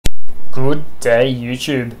Good day,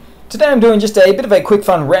 YouTube. Today I'm doing just a bit of a quick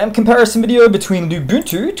fun RAM comparison video between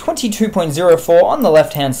Lubuntu 22.04 on the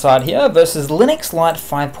left hand side here versus Linux Lite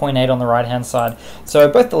 5.8 on the right hand side. So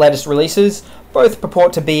both the latest releases, both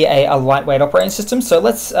purport to be a lightweight operating system, so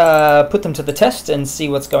let's put them to the test and see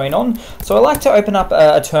what's going on. So I like to open up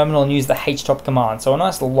a terminal and use the htop command, so a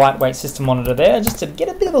nice lightweight system monitor there just to get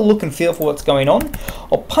a bit of a look and feel for what's going on.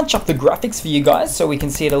 I'll punch up the graphics for you guys so we can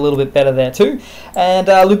see it a little bit better there too. And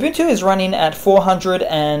Lubuntu is running at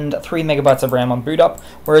 403 megabytes of RAM on boot up,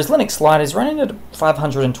 whereas Linux Lite is running at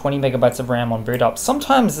 520 megabytes of RAM on boot up.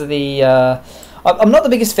 Sometimes I'm not the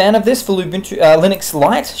biggest fan of this for Lubuntu, Linux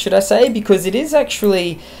Lite, should I say, because it is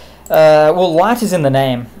actually, well, Lite is in the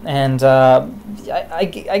name, and I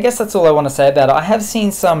guess that's all I want to say about it. I have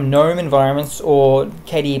seen some GNOME environments or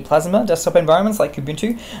KDE Plasma desktop environments like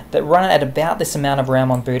Ubuntu that run at about this amount of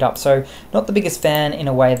RAM on boot up, so not the biggest fan in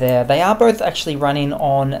a way there. They are both actually running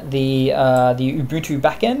on the Ubuntu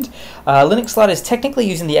backend. Linux Lite is technically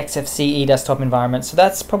using the XFCE desktop environment, so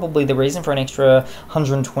that's probably the reason for an extra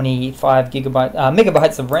 125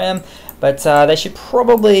 megabytes of RAM, but they should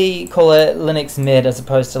probably call it Linux Mid as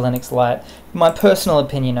opposed to Linux Lite. My personal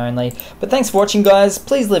opinion only. But thanks for watching, guys.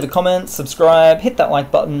 Please leave a comment, subscribe, hit that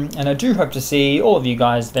like button, and I do hope to see all of you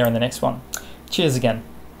guys there in the next one. Cheers again.